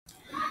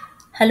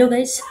Hello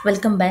guys,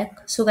 welcome back.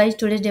 So guys,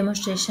 today's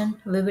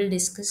demonstration we will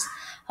discuss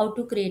how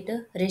to create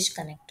a REST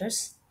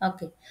connectors.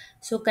 Okay,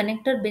 so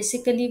connector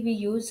basically we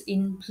use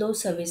in flow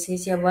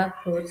services or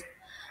workflows.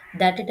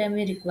 That time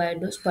we require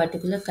those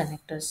particular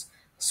connectors.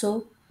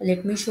 So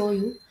let me show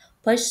you.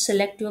 First,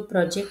 select your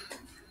project,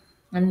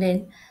 and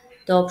then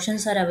the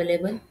options are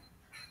available,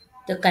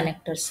 the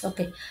connectors.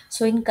 Okay,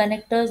 so in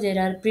connectors there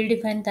are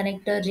predefined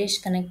connector,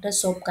 rest connector,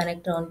 soap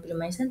connector, on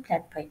premise, and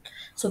flat file.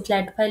 So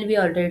flat file we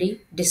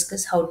already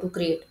discussed how to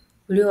create.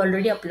 Video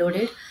already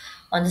uploaded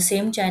on the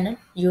same channel.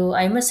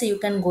 I must say you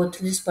can go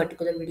through this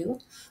particular video.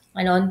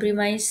 And on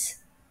premise,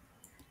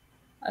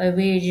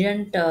 we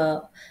didn't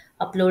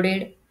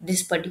uploaded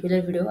this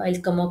particular video. I'll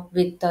come up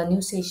with a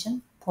new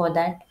session for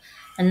that.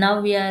 And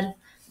now we are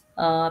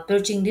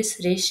approaching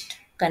this rest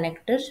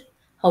connector,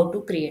 how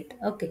to create.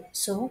 Okay,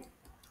 so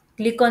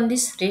click on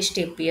this REST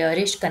API,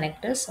 REST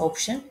connectors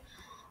option.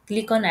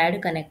 Click on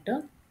add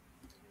connector.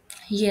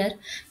 Here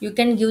you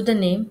can give the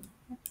name,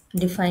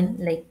 define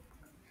like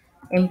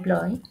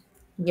employee.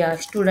 Yeah,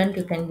 student,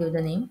 you can give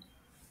the name.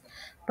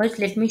 But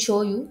let me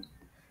show you.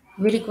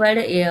 We require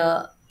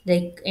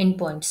like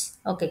endpoints.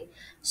 Okay,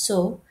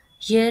 so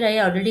here I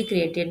already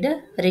created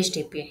the REST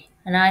API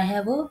and I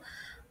have a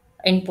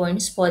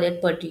endpoints for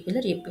that particular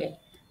API.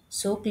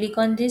 So click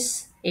on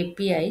this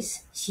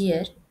APIs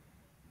here,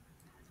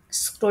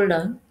 scroll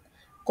down,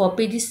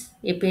 copy this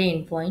API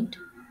endpoint.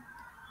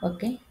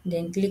 Okay,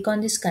 then click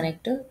on this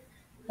connector,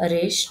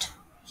 rest.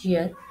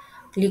 Here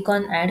click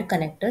on add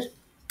connector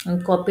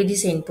and copy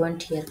this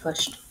endpoint here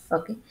first.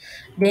 Okay,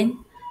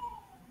 then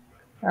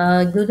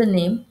give the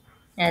name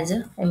as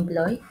a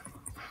employee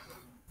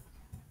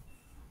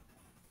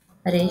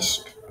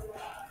rest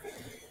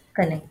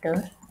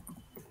connector.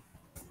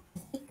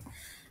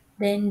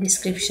 Then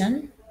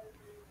description,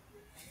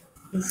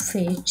 to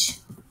fetch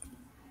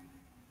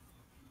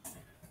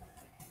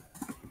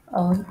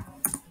all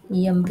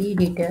emp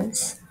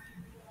details.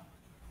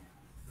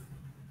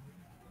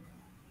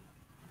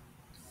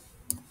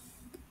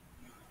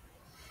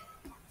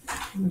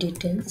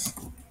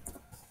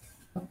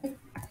 Okay,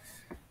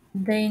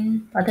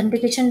 then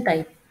authentication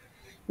type.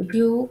 If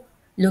you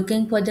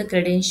looking for the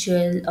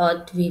credential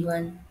auth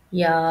v1,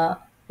 yeah,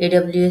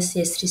 AWS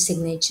S3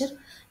 signature,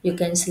 you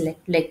can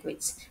select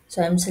likewise.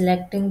 So I'm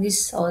selecting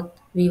this auth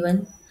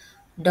v1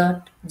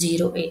 dot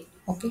 08.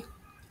 Okay,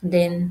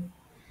 then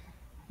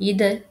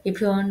either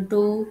if you want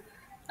to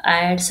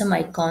add some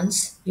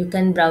icons, you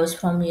can browse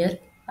from here.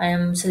 I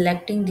am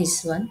selecting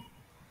this one,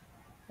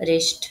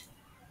 rest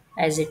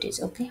as it is.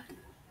 Okay,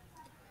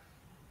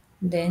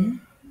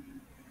 then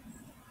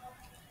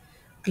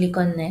click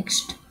on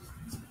next.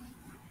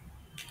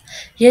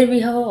 Here we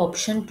have an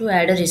option to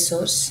add a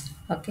resource.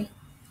 Okay,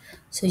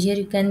 so here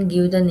you can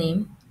give the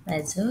name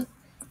as a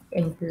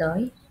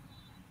employee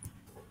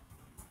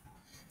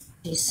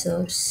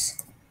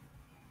resource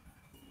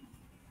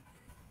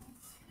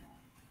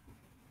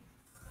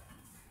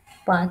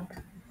path.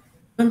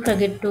 Don't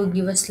forget to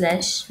give a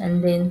slash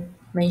and then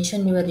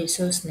mention your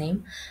resource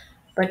name.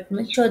 But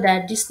make sure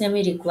that this name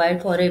is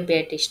required for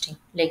API testing.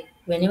 Like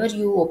whenever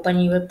you open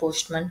your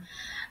Postman,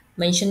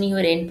 mention your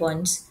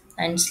endpoints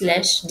and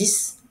slash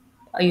this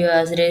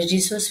your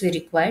resource we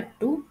required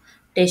to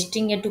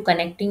testing and to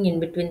connecting in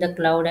between the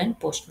cloud and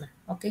Postman.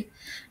 Okay.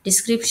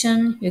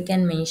 Description you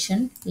can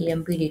mention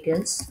EMP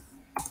details.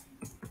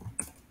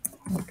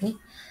 Okay,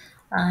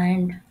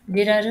 and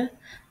there are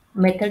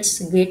methods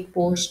get,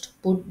 post,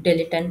 put,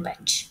 delete, and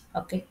patch.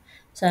 Okay,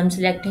 so I'm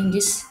selecting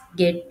this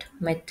get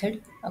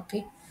method.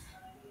 Okay,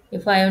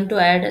 if I want to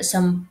add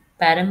some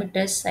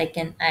parameters, I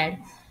can add.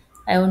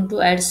 I want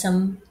to add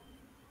some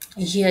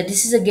here.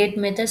 This is a get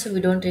method, so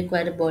we don't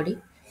require a body.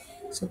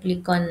 So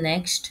click on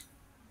next.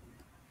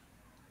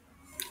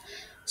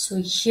 So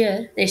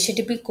here the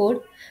HTTP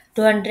code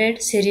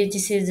 200 series.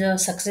 This is a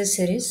success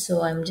series,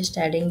 so I'm just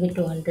adding the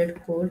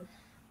 200 code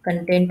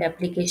content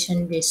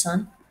application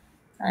JSON.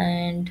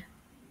 And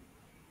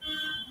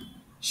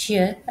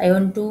here I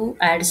want to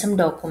add some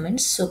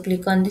documents, so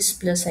click on this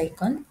plus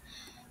icon.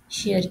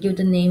 Here give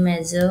the name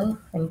as a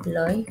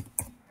employee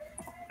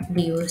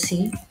doc.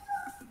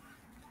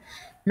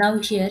 Now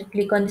here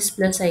click on this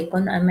plus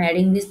icon. I'm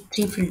adding this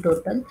three field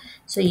total,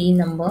 so e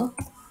number,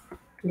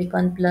 click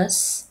on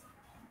plus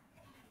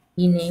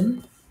e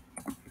name,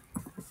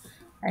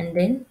 and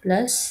then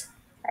plus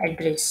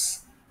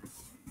address.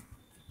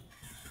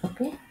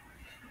 Okay,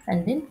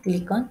 and then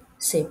click on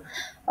save.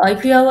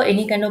 If you have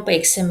any kind of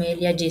XML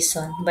or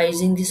JSON, by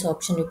using this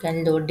option you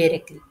can load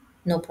directly,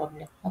 no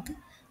problem. Okay,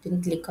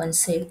 then click on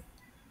save.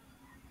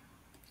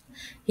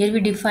 Here we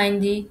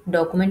define the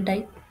document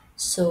type.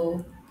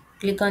 So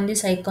click on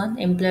this icon,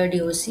 employee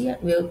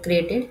doc we have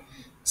created.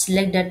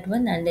 Select that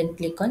one and then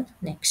click on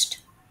next.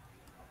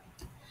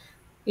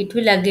 It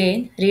will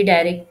again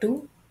redirect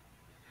to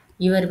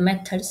your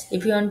methods.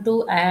 If you want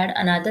to add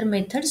another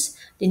methods,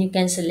 then you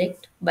can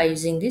select by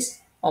using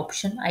this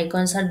option.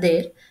 Icons are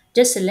there.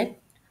 Just select,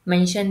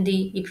 mention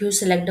the, if you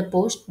select the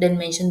post, then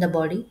mention the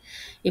body.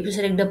 If you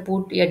select the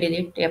put, yeah,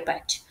 delete, yeah,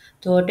 patch.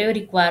 So whatever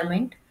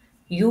requirement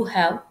you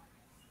have,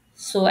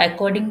 So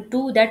according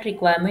to that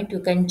requirement, you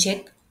can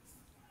check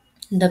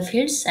the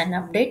fields and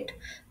update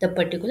the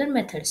particular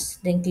methods.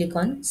 Then click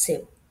on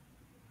save.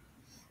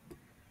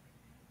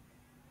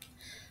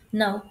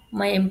 Now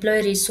my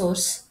employee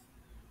resource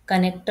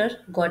connector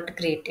got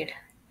created.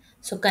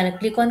 So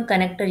click on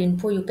connector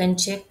info. You can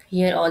check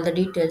here all the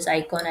details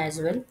icon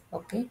as well.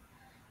 Okay.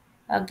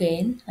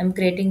 Again, I'm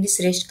creating this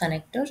REST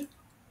connector.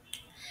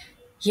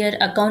 Here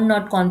account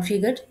not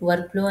configured,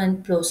 workflow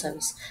and flow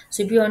service.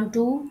 So if you want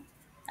to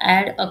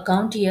add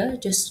account here,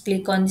 just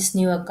click on this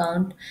new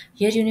account.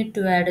 Here you need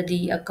to add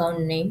the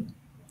account name,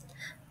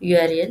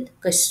 URL,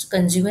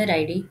 consumer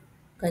ID,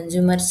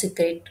 consumer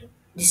secret.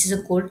 This is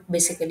a code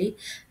basically,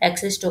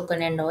 access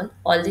token and all.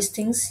 All these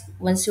things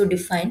once you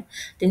define,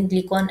 then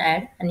click on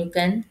add and you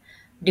can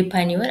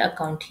define your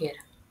account here.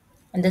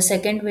 And the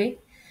second way,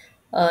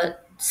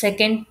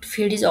 second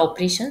field is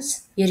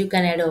operations. Here you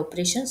can add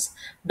operations.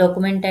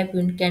 Document type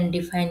you can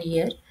define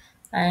here.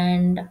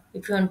 And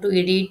if you want to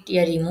edit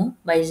or remove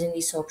by using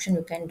this option,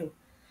 you can do.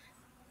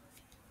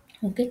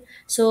 Okay,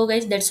 so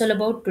guys, that's all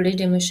about today's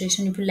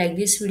demonstration. If you like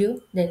this video,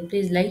 then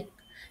please like,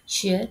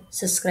 share,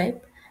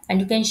 subscribe,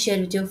 and you can share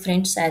with your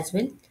friends as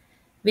well.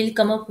 We'll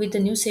come up with a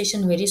new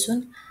session very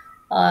soon.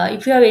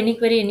 If you have any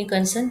query, any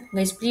concern,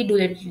 guys, please do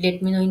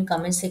let me know in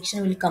comment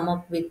section. We'll come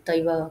up with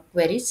your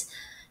queries.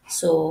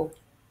 So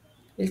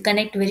we'll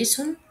connect very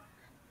soon.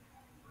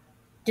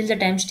 Till the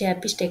time, stay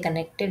happy, stay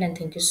connected, and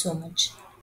thank you so much.